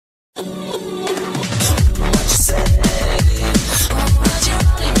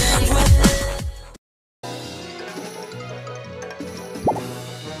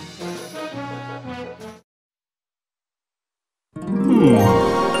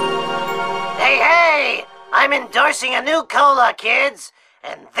Hey! I'm endorsing a new cola, kids.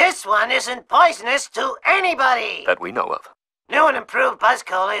 And this one isn't poisonous to anybody. That we know of. New and improved Buzz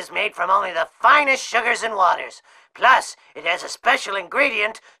Cola is made from only the finest sugars and waters. Plus, it has a special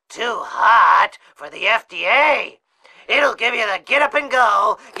ingredient, too hot for the FDA. It'll give you the get up and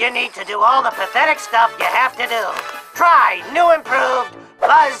go you need to do all the pathetic stuff you have to do. Try new improved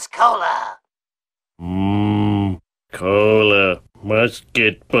Buzz Cola. Cola. Must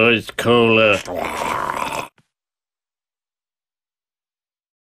get Buzz Cola.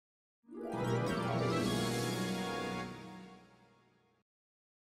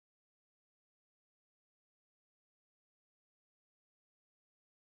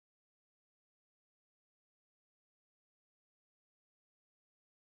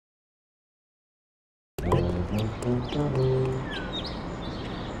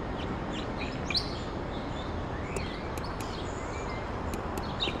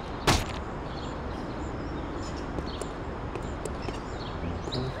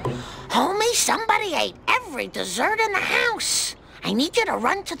 Homie, somebody ate every dessert in the house. I need you to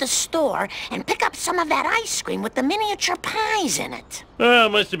run to the store and pick up some of that ice cream with the miniature pies in it. Oh,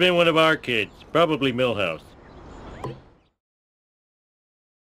 must have been one of our kids. Probably Millhouse.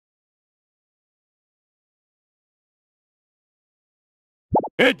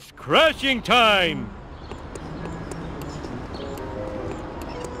 It's crashing time!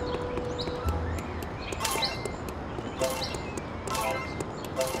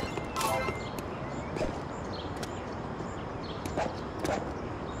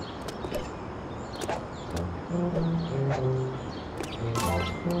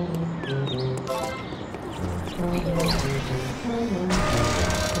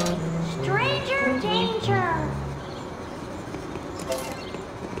 Stranger danger!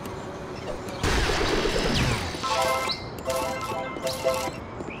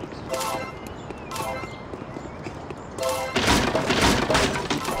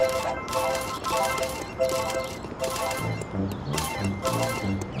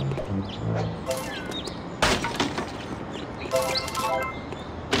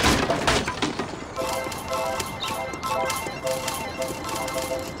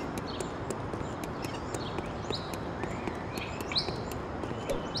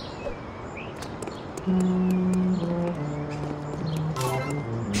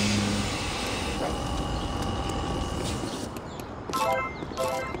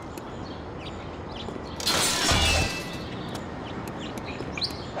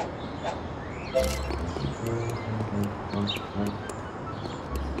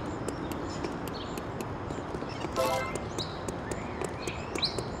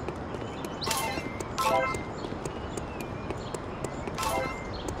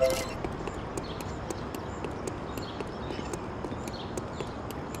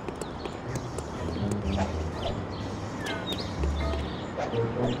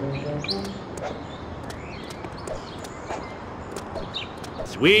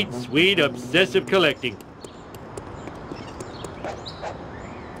 Sweet, sweet, obsessive collecting.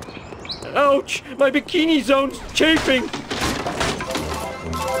 Ouch! My bikini zone's chafing!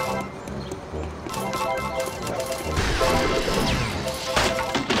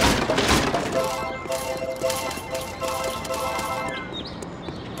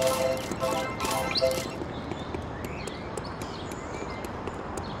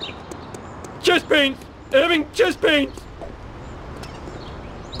 Chest pains! Having chest pains!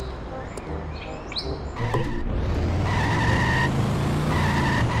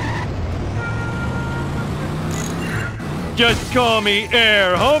 Just call me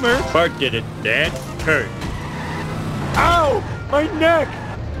Air Homer. Bart did it. That hurt. Ow! My neck!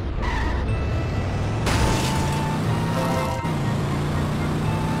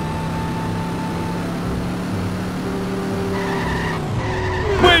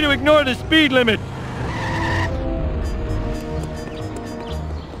 Way to ignore the speed limit!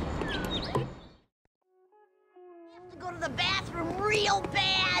 Go to the bathroom real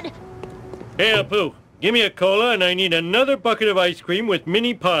bad. Hey, Apu. Give me a cola and I need another bucket of ice cream with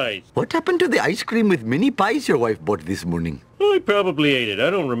mini pies. What happened to the ice cream with mini pies your wife bought this morning? I probably ate it.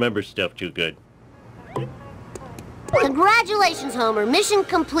 I don't remember stuff too good. Congratulations, Homer. Mission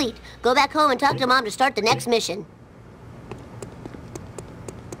complete. Go back home and talk to Mom to start the next mission.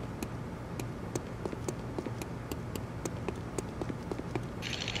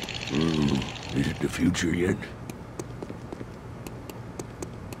 Is it the future yet?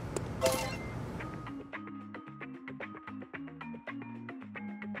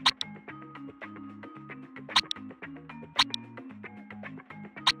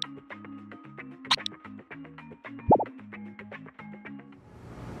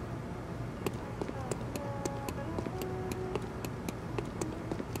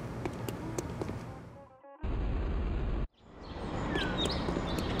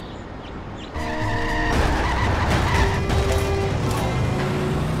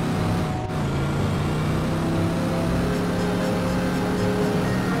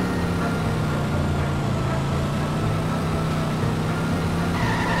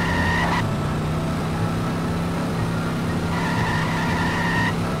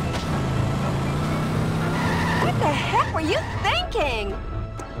 were you thinking?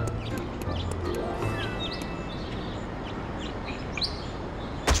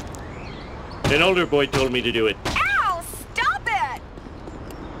 An older boy told me to do it. Ow! Stop it!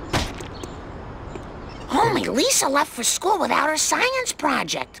 Homie, Lisa left for school without her science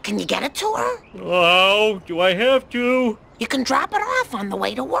project. Can you get it to her? Oh, do I have to? You can drop it off on the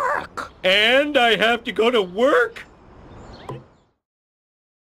way to work. And I have to go to work?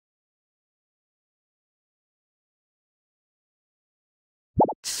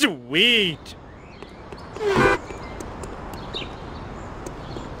 Sweet!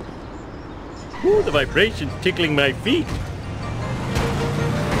 Ooh, the vibration's tickling my feet.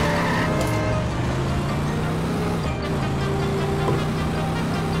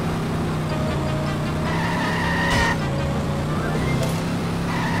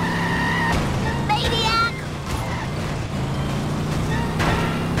 Maniac!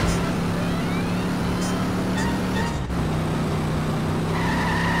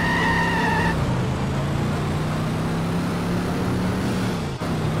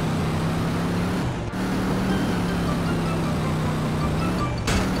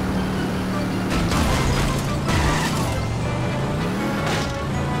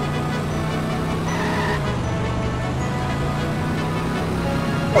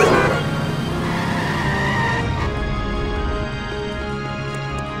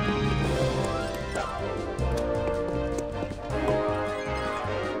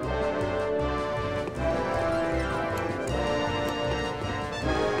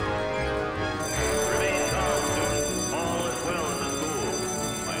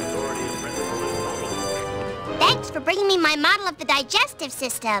 Thanks for bringing me my model of the digestive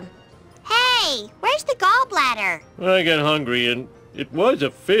system. Hey, where's the gallbladder? I got hungry and it was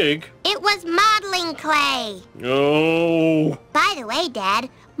a fig. It was modeling clay. Oh. By the way, Dad,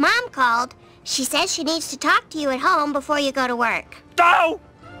 Mom called. She says she needs to talk to you at home before you go to work. Oh!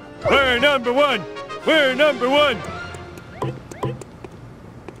 We're number one! We're number one!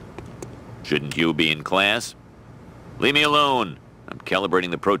 Shouldn't you be in class? Leave me alone. I'm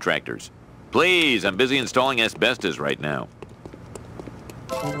calibrating the protractors. Please, I'm busy installing asbestos right now.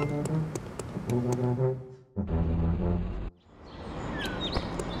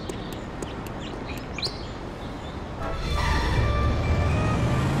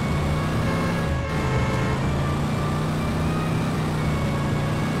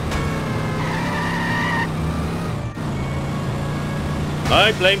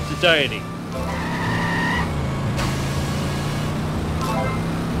 I blame society.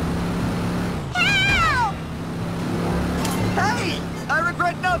 Help! Hey! I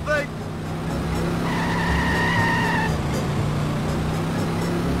regret nothing!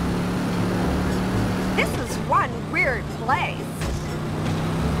 This is one weird place.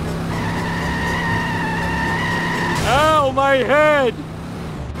 Ow, my head!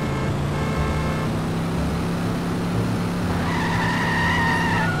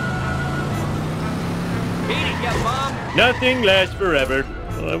 Beat it, you bum! Nothing lasts forever.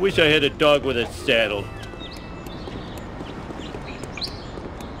 Oh, I wish I had a dog with a saddle.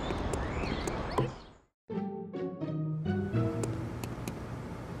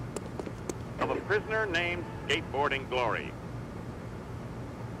 Of a prisoner named Skateboarding Glory.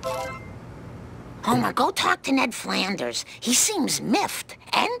 Homer, go talk to Ned Flanders. He seems miffed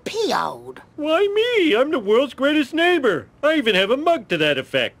and PO'd. Why me? I'm the world's greatest neighbor. I even have a mug to that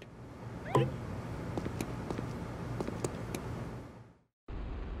effect.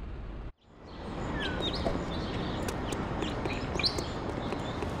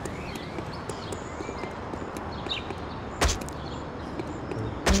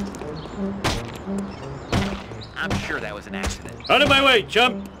 I'm sure that was an accident. Out of my way,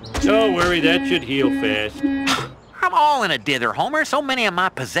 chump! Don't worry, that should heal fast. I'm all in a dither, Homer. So many of my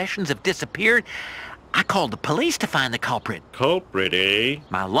possessions have disappeared. I called the police to find the culprit. Culprit, eh?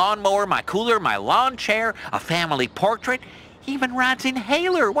 My lawnmower, my cooler, my lawn chair, a family portrait, even Rod's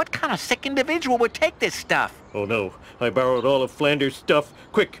inhaler. What kind of sick individual would take this stuff? Oh no, I borrowed all of Flanders' stuff.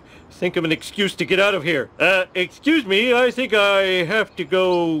 Quick, think of an excuse to get out of here. Excuse me, I think I have to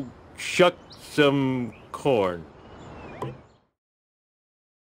go shuck some corn.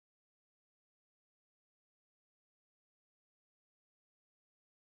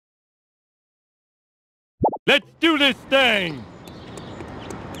 Let's do this thing!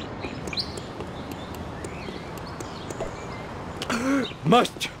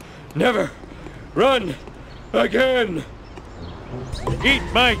 Must never run again! Eat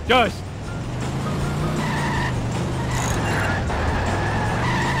my dust!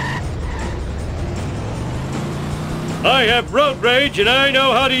 I have road rage and I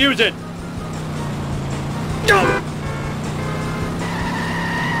know how to use it!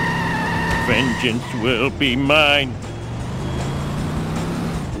 Vengeance will be mine.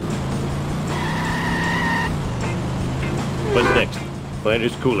 What's next?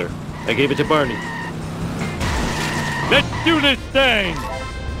 Flanders cooler. I gave it to Barney. Let's do this thing!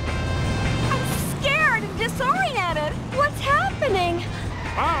 I'm scared and disoriented. What's happening?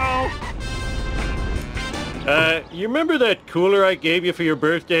 Uh-oh! You remember that cooler I gave you for your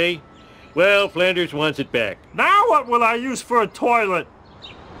birthday? Well, Flanders wants it back. Now what will I use for a toilet?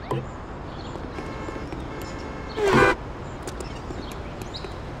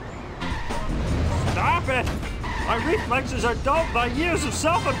 Stop it! My reflexes are dulled by years of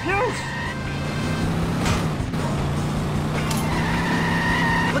self-abuse!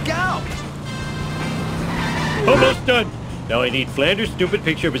 Look out! Almost done! Now I need Flanders' stupid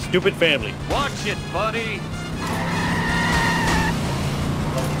picture of his stupid family. Watch it, buddy!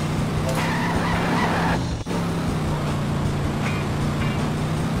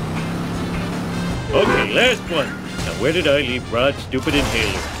 Okay, last one. Now where did I leave Rod's stupid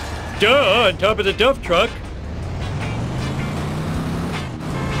inhaler? Duh, on top of the dump truck.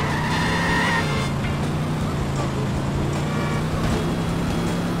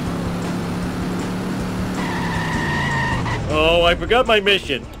 Oh, I forgot my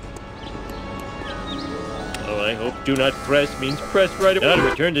mission. Oh, I hope do not press means press right away. Now to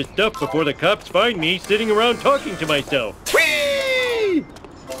return this stuff before the cops find me sitting around talking to myself. Whee!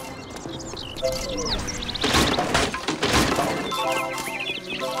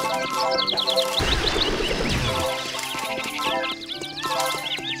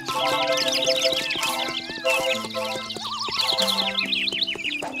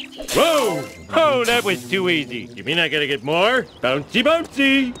 Whoa! Oh, that was too easy. You mean I gotta get more? Bouncy,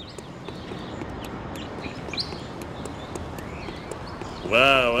 bouncy!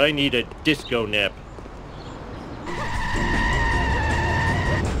 Wow, I need a disco nap.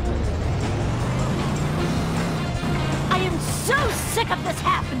 I am so sick of this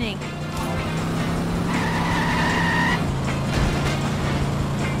happening.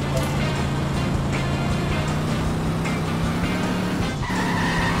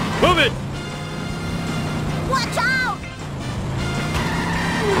 Move it! Watch out!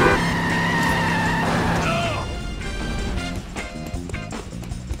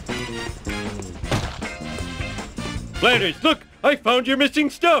 Flanders, look! I found your missing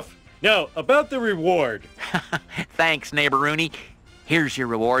stuff! Now, about the reward. Thanks, neighbor Rooney. Here's your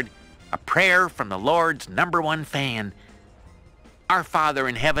reward. A prayer from the Lord's #1 fan. Our Father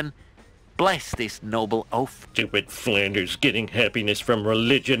in heaven, bless this noble oaf. Stupid Flanders getting happiness from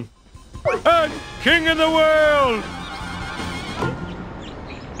religion. I'm king of the world!